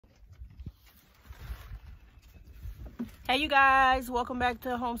Hey you guys, welcome back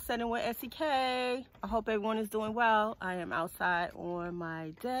to Homesteading with SEK. I hope everyone is doing well. I am outside on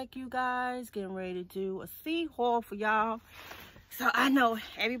my deck, you guys, getting ready to do a sea haul for y'all. So I know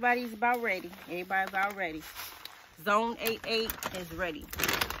everybody's about ready. Everybody about ready. Zone 88 is ready.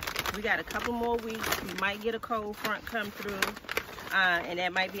 We got a couple more weeks. We might get a cold front come through, and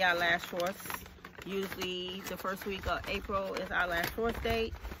that might be our last frost. Usually the first week of April is our last frost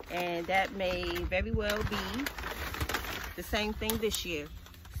date, and that may very well be the same thing this year.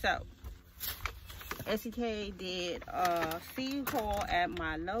 So SEK did a seed haul at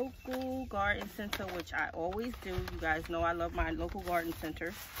my local garden center, which I always do. You guys know I love my local garden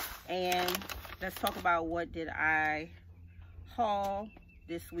center. And let's talk about what did I haul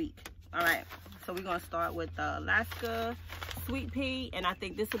this week. All right, so we're gonna start with the Alaska sweet pea, and I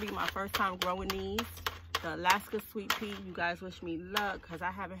think this will be my first time growing these. The Alaska sweet pea, you guys wish me luck, because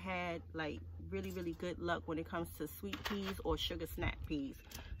I haven't had like really good luck when it comes to sweet peas or sugar snap peas.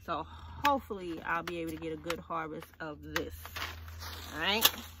 So hopefully I'll be able to get a good harvest of this. All right,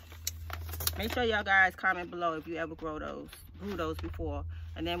 make sure y'all guys comment below if you ever grew those before.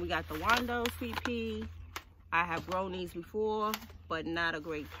 And then we got the Wando sweet pea. I have grown these before, but not a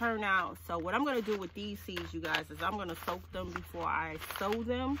great turnout. So what I'm going to do with these seeds, you guys, is I'm going to soak them before I sow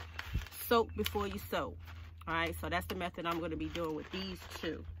them. Soak before you sow. All right, so that's the method I'm going to be doing with these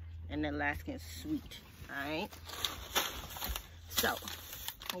two. And the Alaskan sweet. All right, so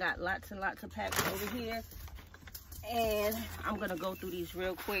I got lots and lots of packs over here, and I'm going to go through these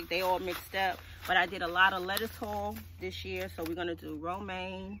real quick. They all mixed up, but I did a lot of lettuce haul this year. So we're going to do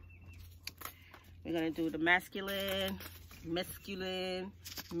romaine. We're going to do the mesclun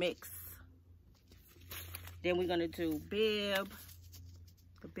mix. Then we're going to do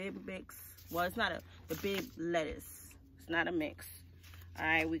the bib mix. Well, it's not the bib lettuce. It's not a mix. All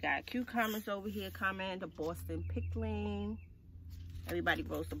right, we got cucumbers over here coming. The Boston pickling. Everybody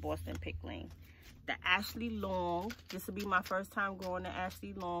grows the Boston pickling. The Ashley long. This will be my first time growing the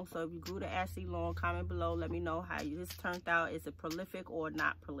Ashley long. So if you grew the Ashley long, comment below. Let me know how this turned out. Is it prolific or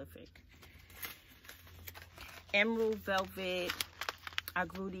not prolific? Emerald velvet. I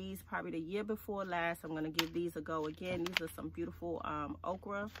grew these probably the year before last. I'm going to give these a go again. These are some beautiful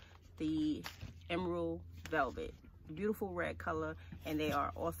okra. The emerald velvet. Beautiful red color, and they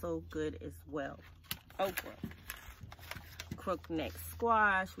are also good as well. Okra. Crookneck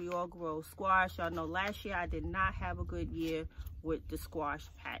squash. We all grow squash. Y'all know last year I did not have a good year with the squash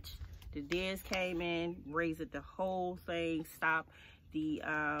patch. The deers came in, raised the whole thing, stopped the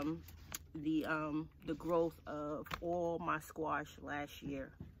growth of all my squash last year.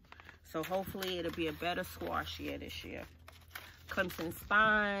 So hopefully it'll be a better squash year this year. Crimson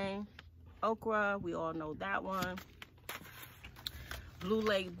spine okra, we all know that one. Blue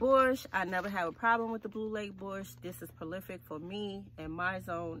Lake bush, I never have a problem with the Blue Lake bush. This is prolific for me in my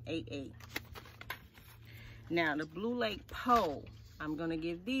zone 88. Now the Blue Lake pole, I'm gonna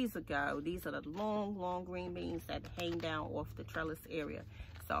give these a go. These are the long green beans that hang down off the trellis area.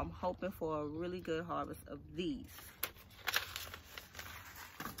 So I'm hoping for a really good harvest of these.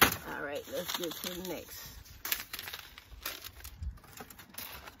 All right, let's get to the next.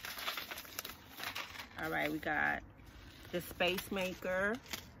 All right, we got the Space Maker.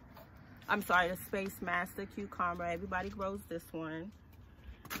 I'm sorry, the Space Master cucumber. Everybody grows this one.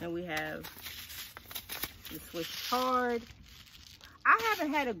 And we have the Swiss chard. I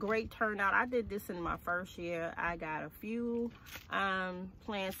haven't had a great turnout. I did this in my first year. I got a few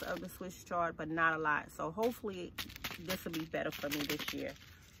plants of the Swiss chard, but not a lot. So hopefully this will be better for me this year.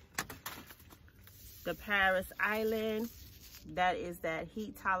 The Paris Island. That is that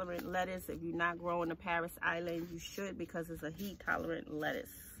heat tolerant lettuce. If you're not growing the Paris Island, you should, because it's a heat tolerant lettuce.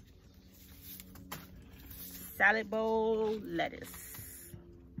 Salad bowl lettuce.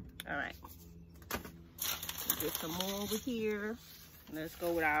 All right, get some more over here. Let's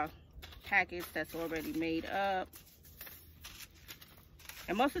go with our packets that's already made up.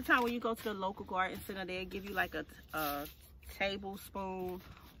 And most of the time when you go to the local garden center, they'll give you like a tablespoon,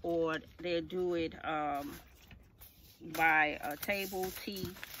 or they'll do it by a table, tea,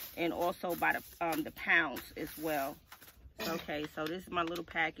 and also by the pounds as well. Okay, so this is my little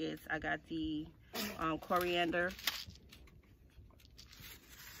packets. I got the coriander,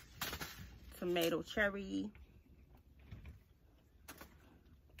 tomato cherry,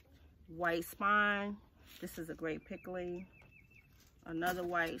 white spine. This is a great pickling. Another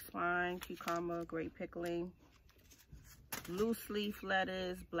white spine cucumber, great pickling. Loose leaf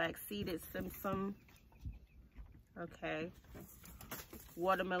lettuce, black seeded simsim. Okay,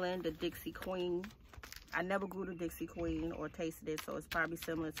 watermelon, the Dixie Queen. I never grew the Dixie Queen or tasted it, so it's probably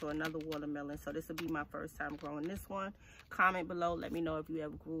similar to another watermelon. So this will be my first time growing this one. Comment below, let me know if you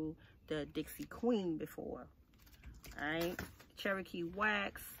ever grew the Dixie Queen before. Alright, Cherokee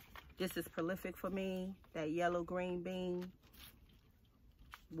Wax. This is prolific for me. That yellow green bean.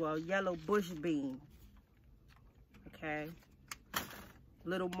 Well, yellow bush bean. Okay.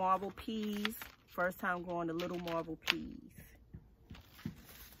 Little marble peas. First time growing the little marble peas.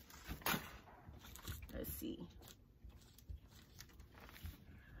 Let's see.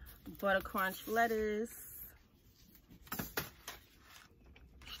 Butter crunch lettuce.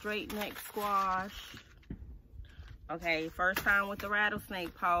 Straight neck squash. Okay, first time with the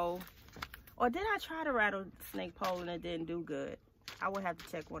rattlesnake pole. Or did I try the rattlesnake pole and it didn't do good? I would have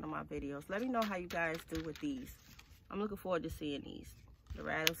to check one of my videos. Let me know how you guys do with these. I'm looking forward to seeing these. The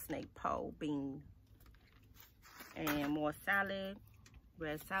rattlesnake pole bean. And more salad.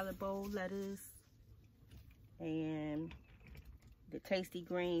 Red salad bowl lettuce. And the tasty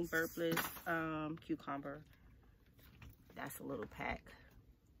green burpless cucumber. That's a little pack.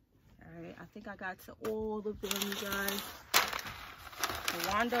 Alright, I think I got to all of them, you guys. The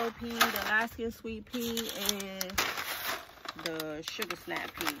Wando pea, the Alaskan sweet pea, and the sugar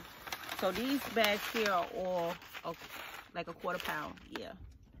snap pea. So these bags here are all like a quarter pound. Yeah.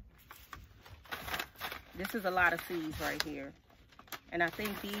 This is a lot of seeds right here. And I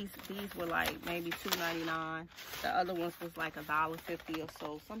think these were like maybe $2.99. The other ones was like $1.50 or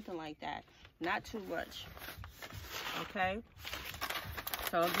so, something like that. Not too much. Okay.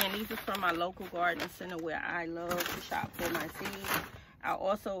 So again, these are from my local garden center where I love to shop for my seeds. I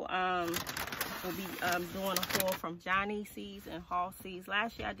also will be doing a haul from Johnny Seeds and Hall Seeds.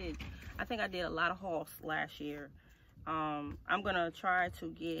 Last year I think I did a lot of hauls last year. I'm gonna try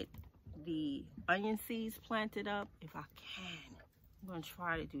to get the onion seeds planted up if I can. I'm gonna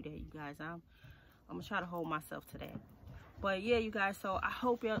try to do that, you guys. I'm gonna try to hold myself to that. But yeah, you guys, so I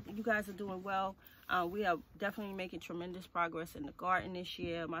hope you guys are doing well. We are definitely making tremendous progress in the garden this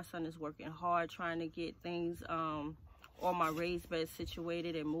year. My son is working hard trying to get things, all my raised beds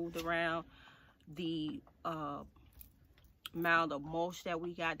situated and moved around. The amount of mulch that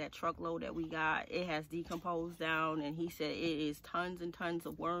we got, that truckload that we got, it has decomposed down, and he said it is tons and tons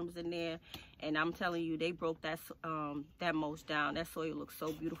of worms in there. And I'm telling you, they broke that mulch down. That soil looks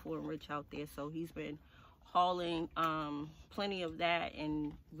so beautiful and rich out there. So he's been hauling plenty of that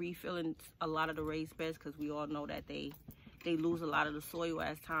and refilling a lot of the raised beds, because we all know that they lose a lot of the soil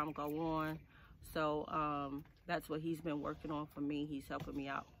as time go on. So that's what he's been working on for me. He's helping me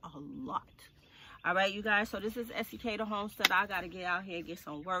out a lot. All right, you guys, so this is SEK the Homestead. I got to get out here and get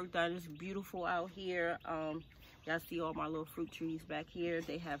some work done. It's beautiful out here. Y'all see all my little fruit trees back here.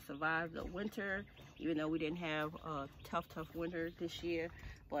 They have survived the winter, even though we didn't have a tough winter this year.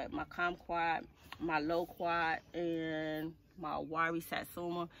 But my kumquat, my loquat, and my wari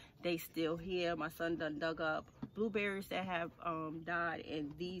satsuma, they still here. My son done dug up blueberries that have died,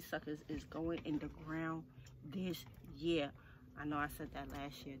 and these suckers is going in the ground this year. I know I said that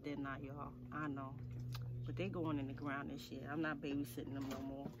last year, didn't I, y'all? I know. But they're going in the ground this year. I'm not babysitting them no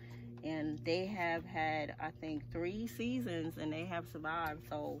more. And they have had, I think, 3 seasons, and they have survived.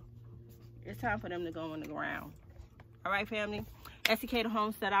 So it's time for them to go in the ground. All right, family. SEK the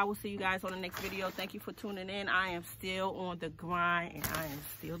Homestead. I will see you guys on the next video. Thank you for tuning in. I am still on the grind, and I am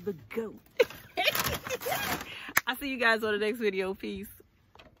still the GOAT. I'll see you guys on the next video. Peace.